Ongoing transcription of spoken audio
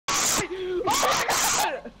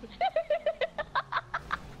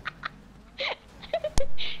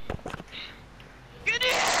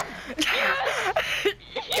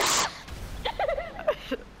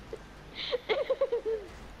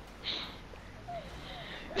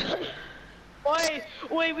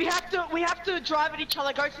Wait, we have to drive at each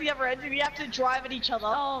other. Go to the other end. We have to drive at each other.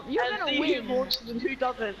 Oh, you're and gonna see win. who launches and who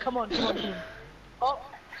doesn't. Come on. Oh,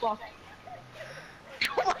 fuck.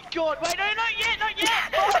 Oh my god! Wait, no, not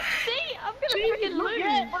yet. Oh, See, I'm gonna geez, freaking not lose.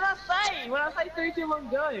 yet. When I say 3, 2, 1,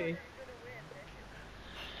 go.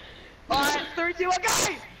 Alright, 3, 2, 1, go!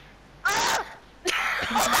 Ah!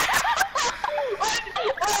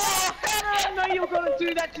 Oh, how did I know you were gonna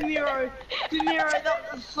do that, De Niro? De Niro,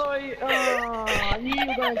 that was so. Oh, I knew you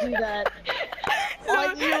were gonna do that.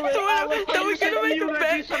 I knew it. They were gonna make a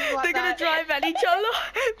bet. They're gonna that. drive at each other,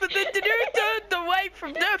 but then De Niro turned away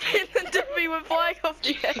from Derby and then Derby went flying off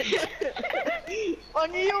the edge. I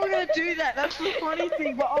knew you were gonna do that. That's the funny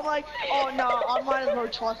thing. But I'm like, oh no, I might as well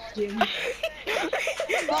trust him.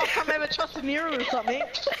 Last time I ever trusted Nero or something.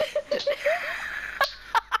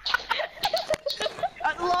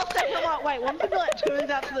 At the last second, I'm like, wait, one thing like turns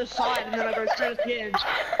out to the side and then I go straight at the edge.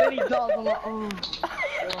 Then he does. I'm like, oh.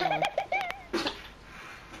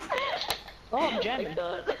 Oh, I'm jamming.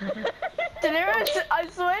 De Niro's, I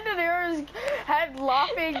swear De Niro's had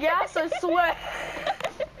laughing gas, I swear.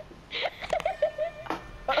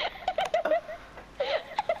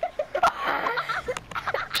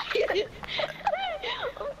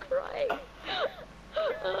 I'm crying.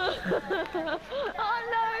 Oh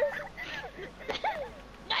no!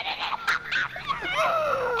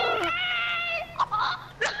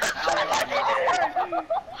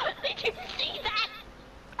 Did you see that?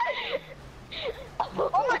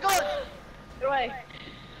 Oh my god! Get away.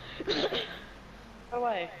 Get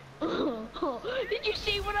away. Did you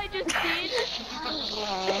see what I just did?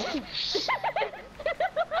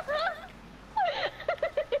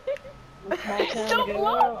 Stop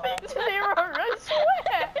laughing, De Niro, I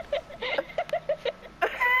swear.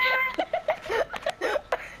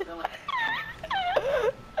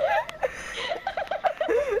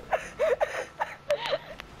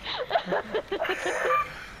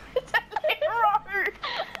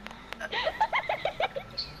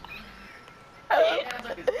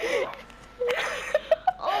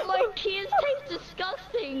 Oh, my tears taste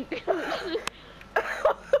disgusting.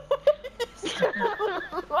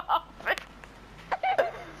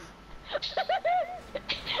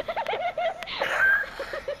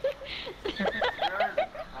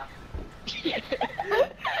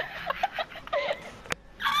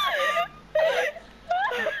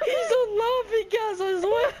 He's on laughing gas, I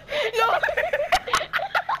swear. No.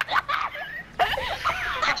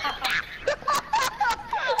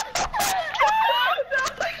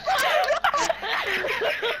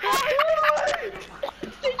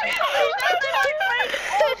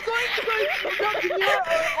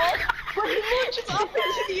 But he launches up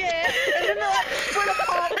into the air, and then they like split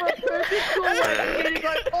apart for a perfect goal, and then he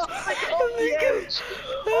goes off the edge.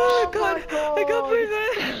 Oh god, I can't breathe it.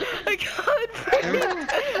 I can't breathe it.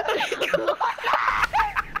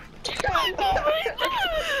 You have no idea.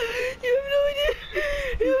 You have no idea.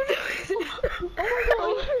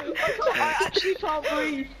 Oh my god, I actually can't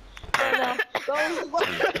breathe. That was like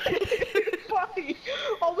funny.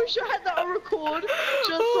 I wish I had that on record, just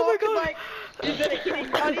so I could like, instead of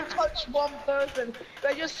hitting, I didn't touch one person.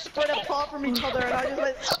 They just spread apart from each other, and I just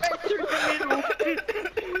went straight through the middle.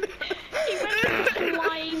 He went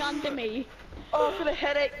flying under me. Oh, I've got a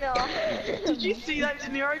headache now. Did you see that, De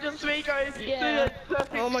Niro? Just me go through the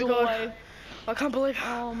perfect Oh my doorway. god. I can't believe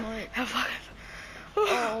Oh my. how fucking.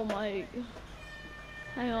 Oh my.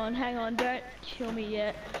 Hang on, don't kill me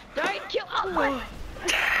yet. Don't kill. Oh my.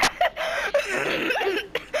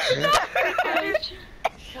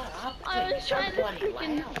 I was trying to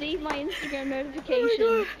freaking see my Instagram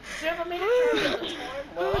notifications.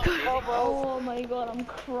 Oh my god, I'm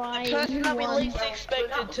crying. The person that we Won. least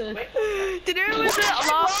expected to. De Niro was at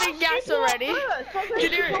laughing gas already. De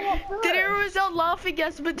Niro was at laughing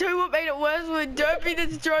gas, but tell you what made it worse when Derby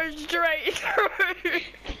just drove straight through.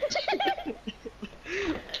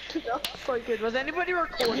 That's so good. Was anybody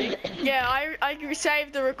recording? Yeah, I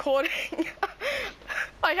saved the recording.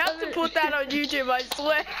 I have to put that on YouTube, I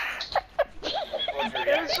swear.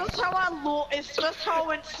 It's just how it's just how I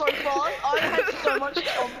went so fast. I had so much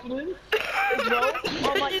confidence as well.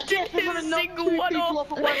 I'm like, yes, I'm gonna knock 2 people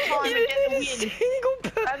off at one time and get the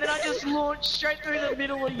win. And then I just launched straight through the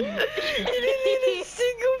middle of you. You didn't need a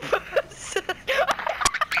single person.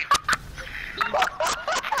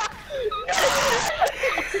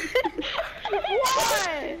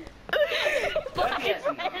 Why?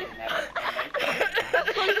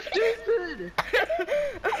 That's so stupid.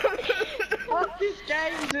 Fuck this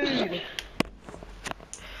game, dude.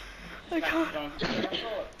 I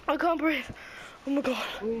can't breathe. Oh my god.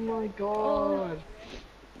 Oh my god.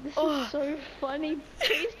 This is so funny.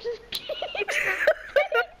 Please just keep.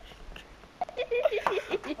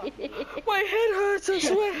 My head hurts, I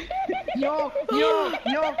swear. Yo.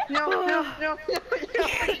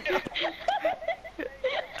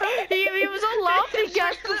 He was on laughing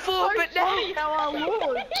gas before, but now. Funny how I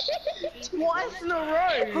launched twice in a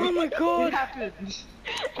row. Oh my god. It happened.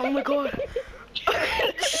 Oh my god.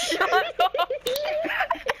 Shut up.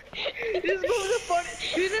 This was the funny.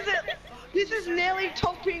 This is nearly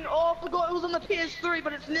topping. Oh, I forgot it was on the PS3,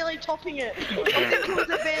 but it's nearly topping it. I think it was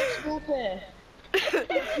Advanced Warfare.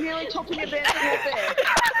 It's nearly topping Advanced Warfare.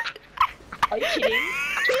 Are you kidding?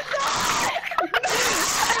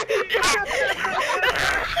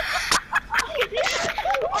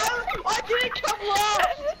 I didn't come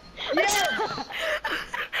last. Yes.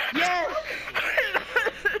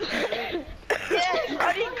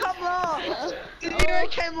 I didn't come last. The hero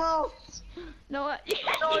came last. No,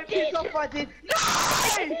 No, piss off, I did. No!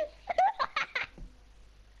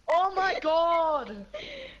 Oh my god.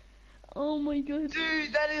 Oh my god.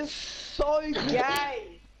 Dude, that is so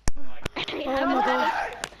gay. Oh my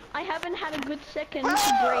god. I haven't had a good second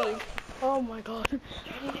to breathe. Oh my god.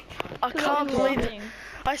 I 'Cause can't I'm believe it. laughing.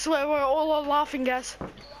 I swear we're all on laughing gas.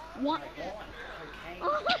 What?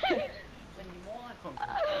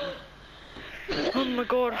 Oh my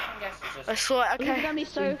god. I swear, This is okay. gonna be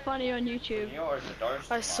so funny on YouTube.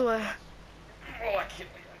 I swear.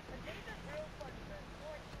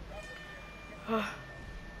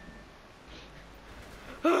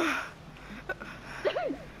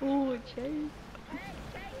 Oh, Chase.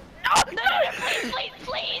 Oh, no, please.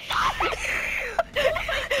 What am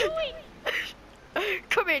I doing?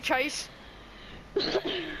 Come here, Chase.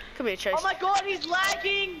 Come here, Chase. Oh my god, he's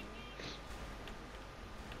lagging.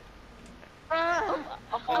 I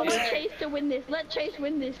want Chase to win this. Let Chase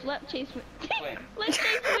win this. Let Chase win. Let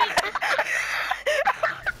Chase win.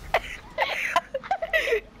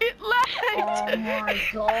 It lagged. Oh my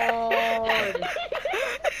god.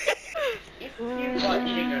 If you like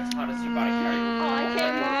finger as hard as your body carry, Oh, I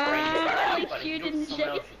came wrong. At least but you if you didn't someone shake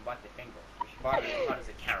else it. should bite the finger. You should bite it as hard as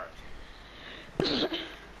a carrot.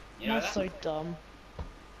 You know That's that? so dumb.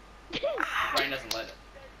 Brain doesn't let it.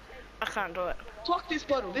 I can't do it. Fuck this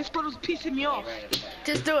bottle. This bottle's pissing me off. Brain doesn't let it.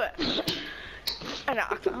 Just do it. I know,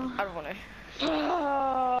 I can't. I don't want to.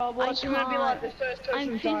 Oh, watch, I'm gonna be like the first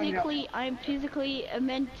person I'm physically,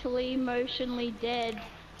 mentally, emotionally dead.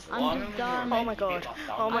 I'm just done. Oh my god.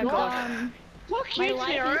 Oh my I'm god. done. Fuck My you,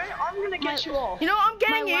 life Taro. is- I'm gonna get you off. You know what? I'm My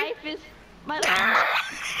getting you. life is my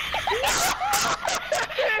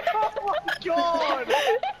Oh my god!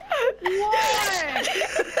 What?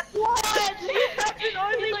 What? This happened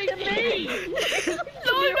only to me!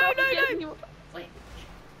 No. Wait.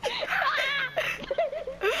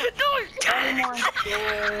 No. Oh my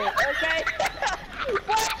god. Okay.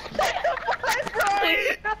 What?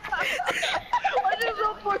 I just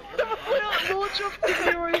got put launch off the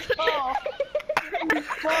hero's car.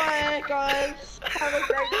 Bye, guys. Have a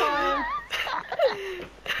great time.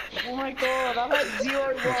 Oh my god, I've had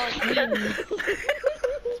 0 wins.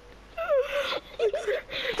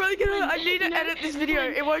 I need to edit this video.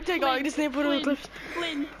 It won't take long. I just need to put all the clips.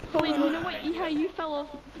 Flynn, you know what? How you fell off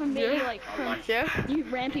from me, Yeah. like from Yeah. you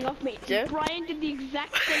ramping off me. Yeah. Brian did the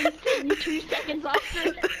exact same thing 2 seconds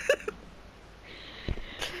after.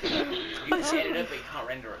 You can edit it, but you can't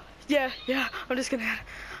render it. Yeah. I'm just gonna.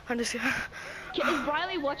 Is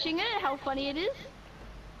Riley watching it? How funny it is?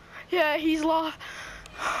 Yeah, he's laugh.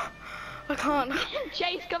 I can't.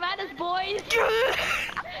 Chase, come at us, boys!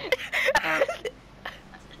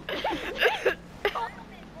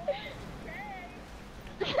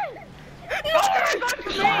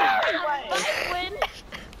 Win.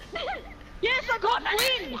 Yes, I got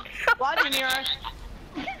win! Why didn't you?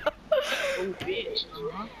 Oh, bitch.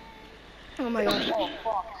 Oh my god. Oh,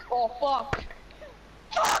 fuck. Oh, fuck.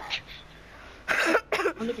 Fuck!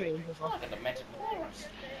 I'm the green. Look at the mental illness.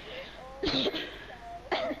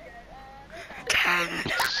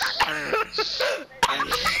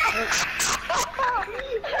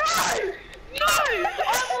 No!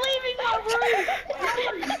 I'm leaving my room!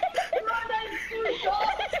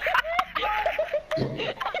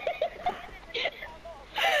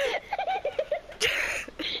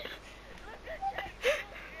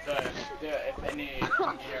 So, if any here are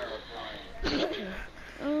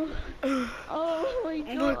Oh my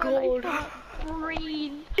god, my god. I can't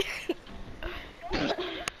breathe.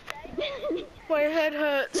 My head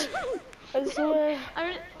hurts. I swear.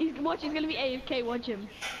 He's gonna be AFK, watch him.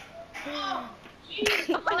 Oh no, he's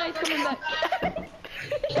coming back.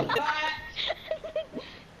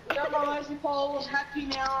 Got my icy poles, happy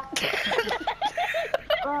now.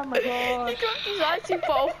 Oh my god. He dropped his icy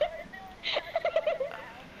pole.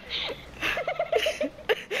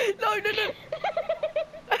 No.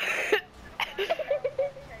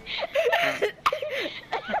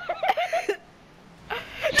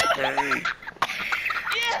 Yes!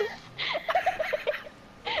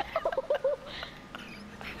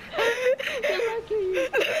 You're lucky.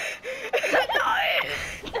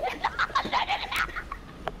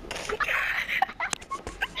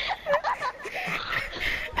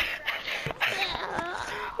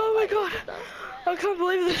 Oh my god. I can't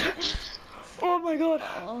believe this. Oh my god.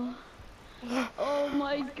 Oh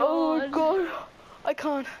my god. Oh god. I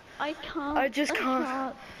can't. I can't. I just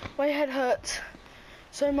can't. My head hurts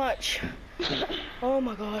so much. Oh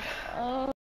my god.